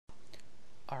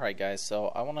Alright guys,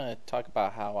 so I want to talk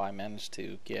about how I managed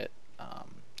to get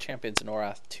Champions of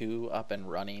Norrath 2 up and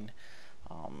running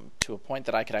to a point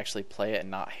that I could actually play it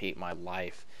and not hate my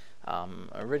life.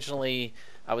 Originally,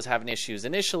 I was having issues.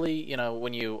 Initially, you know,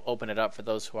 when you open it up, for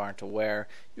those who aren't aware,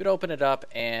 you'd open it up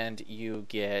and you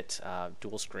get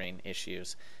dual screen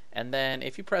issues. And then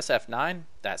if you press F9,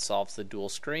 that solves the dual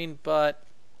screen, but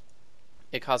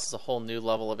it causes a whole new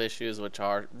level of issues, which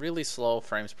are really slow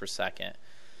frames per second.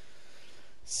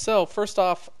 So first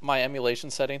off, my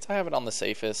emulation settings, I have it on the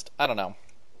safest. I don't know.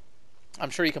 I'm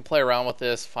sure you can play around with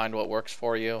this, find what works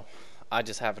for you. I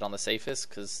just have it on the safest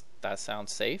because that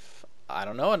sounds safe. I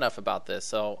don't know enough about this,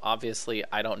 so obviously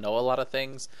I don't know a lot of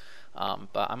things,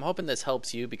 but I'm hoping this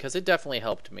helps you because it definitely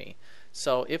helped me.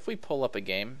 So if we pull up a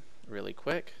game really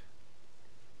quick.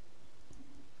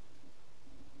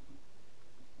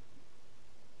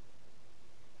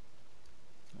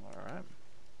 Alright.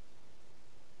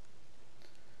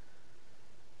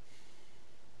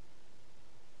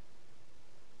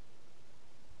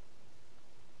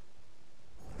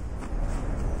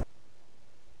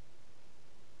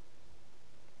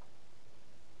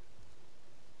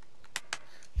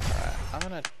 I'm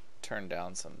going to turn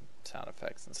down some sound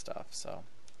effects and stuff so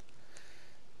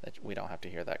that we don't have to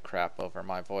hear that crap over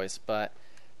my voice. But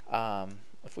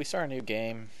if we start a new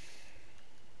game,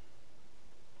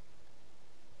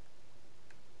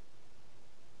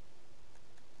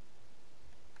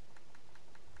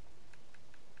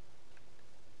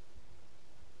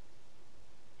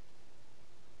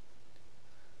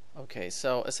 okay,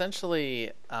 so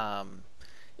essentially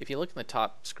if you look in the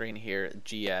top screen here,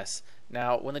 GS.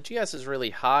 Now, when the GS is really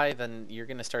high, then you're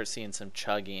going to start seeing some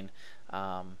chugging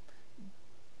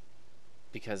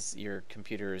because your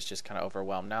computer is just kind of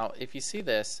overwhelmed. Now, if you see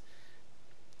this,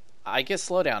 I get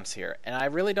slowdowns here, and I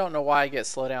really don't know why I get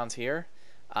slowdowns here.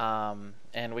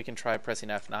 And we can try pressing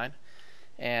F9.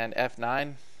 And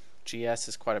F9, GS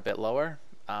is quite a bit lower.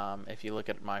 If you look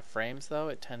at my frames, though,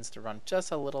 it tends to run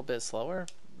just a little bit slower,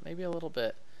 maybe a little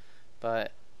bit,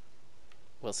 but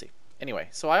we'll see. Anyway,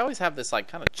 so I always have this like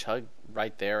kind of chug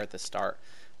right there at the start,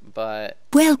 but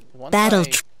well,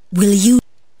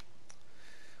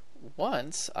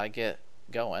 once I get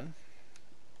going,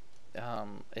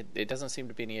 it doesn't seem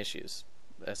to be any issues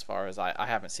as far as I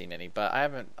haven't seen any, but I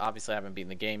haven't beaten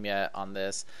the game yet on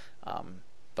this,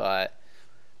 but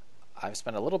I've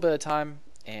spent a little bit of time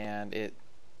and it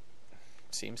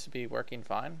seems to be working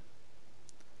fine,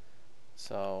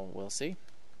 so we'll see.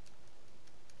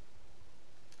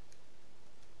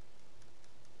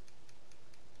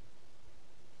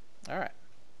 Alright,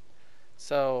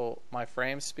 so my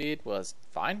frame speed was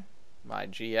fine, my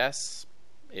GS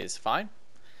is fine,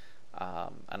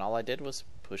 and all I did was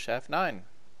push F9,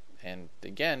 and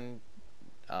again,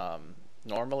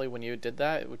 normally when you did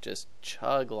that, it would just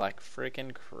chug like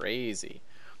freaking crazy.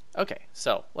 Okay,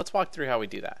 so let's walk through how we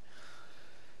do that.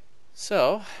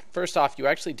 So first off, you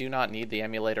actually do not need the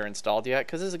emulator installed yet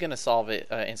because this is going to solve it,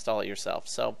 install it yourself.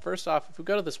 So first off, if we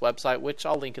go to this website, which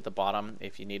I'll link at the bottom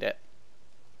if you need it,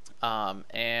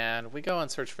 and we go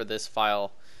and search for this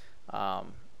file. I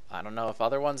don't know if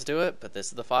other ones do it, but this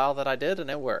is the file that I did and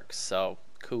it works, so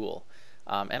cool.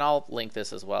 And I'll link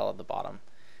this as well at the bottom.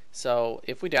 So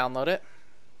if we download it,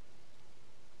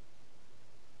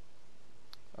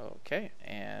 okay,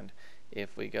 and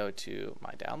if we go to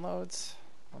my downloads,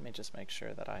 let me just make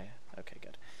sure that okay,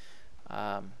 good.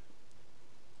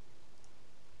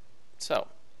 So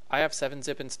I have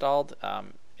 7-zip installed.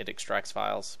 It extracts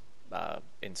files.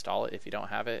 Install it if you don't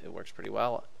have it. It works pretty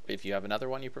well. If you have another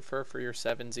one you prefer for your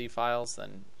 7Z files,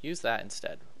 then use that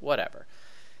instead. Whatever.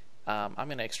 I'm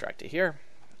going to extract it here,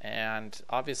 and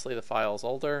obviously the file is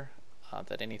older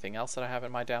than anything else that I have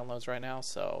in my downloads right now,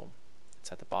 so it's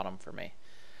at the bottom for me.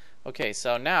 Okay,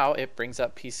 so now it brings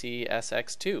up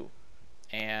PCSX2,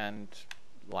 and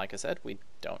like I said, we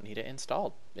don't need it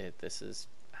installed. This is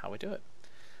how we do it.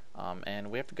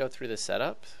 And we have to go through the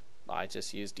setup. I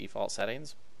just use default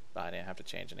settings. I didn't have to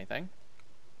change anything.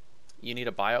 You need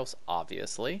a BIOS,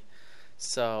 obviously.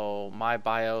 So my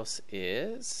BIOS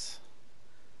is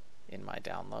in my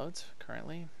downloads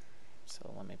currently. So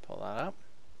let me pull that up.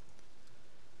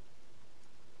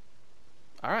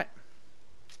 Alright.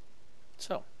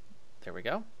 So there we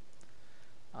go.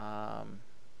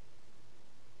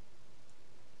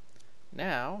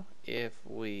 Now if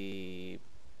we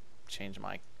change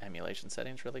my emulation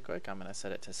settings really quick, I'm going to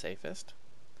set it to safest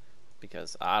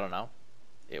because I don't know,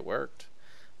 it worked.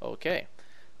 Okay,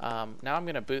 now I'm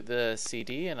going to boot the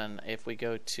CD, and then if we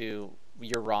go to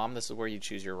your ROM, this is where you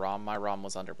choose your ROM. My ROM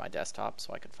was under my desktop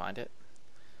so I could find it,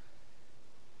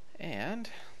 and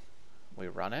we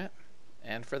run it.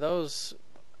 And for those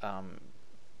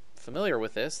familiar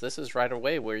with this, this is right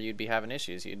away where you'd be having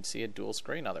issues. You'd see a dual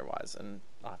screen otherwise, and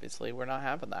obviously we're not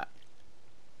having that.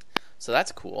 So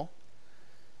that's cool.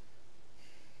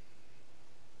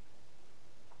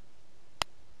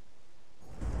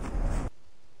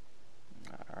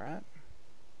 Alright.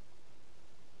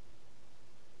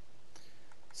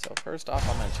 So first off,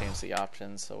 I'm going to change the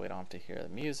options so we don't have to hear the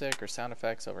music or sound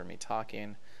effects over me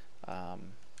talking.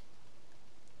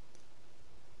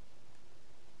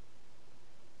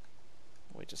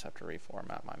 We just have to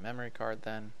reformat my memory card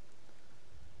then.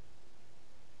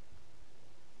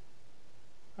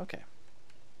 Okay.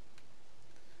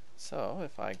 So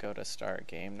if I go to start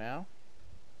game now,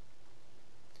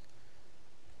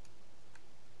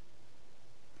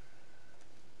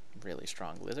 really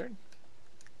strong lizard.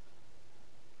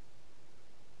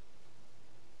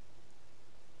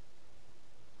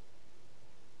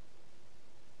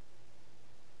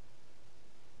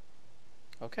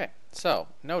 Okay, so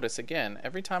notice again,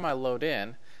 every time I load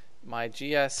in, my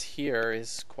GS here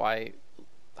is quite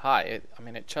high. It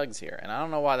chugs here, and I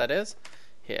don't know why that is.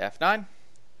 Hit F9.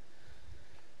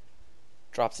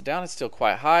 Drops it down, it's still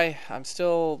quite high.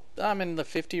 I'm in the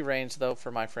 50 range though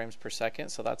for my frames per second,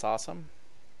 so that's awesome.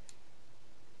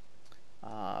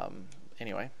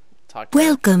 Anyway,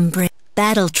 Welcome,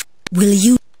 Battle. Will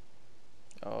you?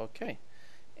 Okay,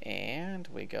 and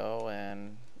we go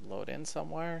and load in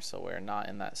somewhere so we're not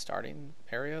in that starting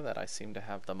area that I seem to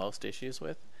have the most issues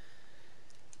with.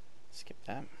 Skip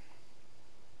that.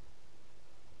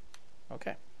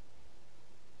 Okay,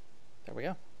 there we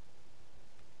go.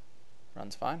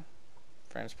 Runs fine.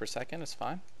 Frames per second is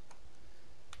fine.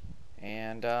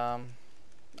 And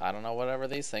I don't know whatever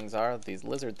these things are, these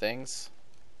lizard things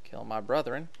kill my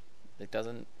brethren. It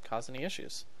doesn't cause any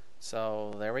issues.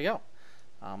 So there we go.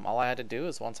 All I had to do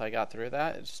is once I got through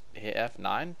that, just hit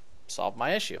F9, solve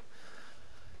my issue.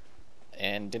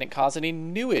 And didn't cause any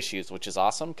new issues, which is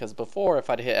awesome, because before if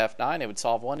I'd hit F9 it would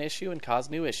solve one issue and cause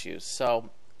new issues. So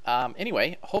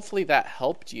anyway, hopefully that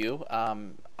helped you.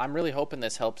 I'm really hoping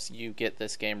this helps you get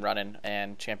this game running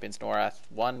and Champions of Norrath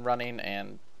 1 running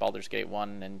and Baldur's Gate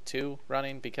 1 and 2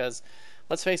 running, because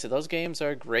let's face it, those games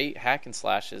are great hack and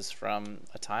slashes from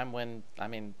a time when,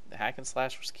 hack and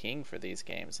slash was king for these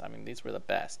games. These were the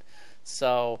best.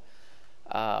 So,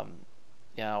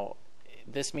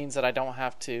 this means that I don't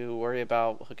have to worry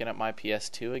about hooking up my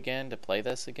PS2 again to play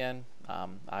this again.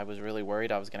 I was really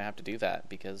worried I was going to have to do that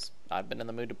because I've been in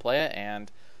the mood to play it,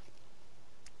 and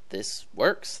this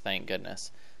works, thank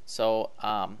goodness. So,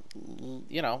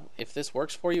 if this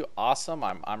works for you, awesome.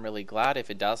 I'm really glad. If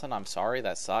it doesn't, I'm sorry.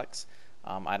 That sucks.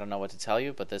 I don't know what to tell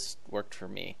you, but this worked for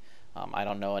me. I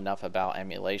don't know enough about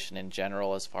emulation in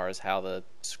general as far as how the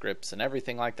scripts and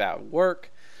everything like that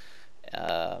work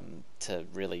to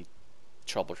really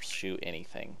troubleshoot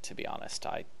anything, to be honest.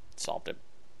 I solved it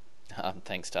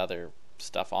thanks to other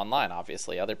stuff online,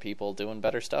 obviously. Other people doing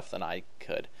better stuff than I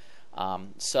could.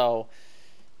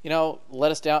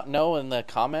 Let us know in the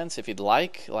comments if you'd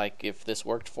like if this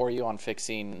worked for you on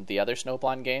fixing the other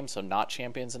Snowblind games, so not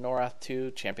Champions of Norrath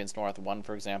 2, Champions of Norrath 1,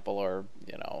 for example, or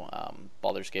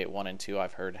Baldur's Gate 1 and 2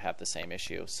 I've heard have the same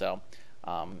issue. So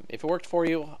if it worked for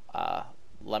you,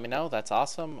 let me know. That's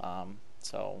awesome.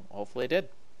 So hopefully it did.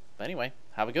 But anyway,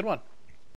 have a good one.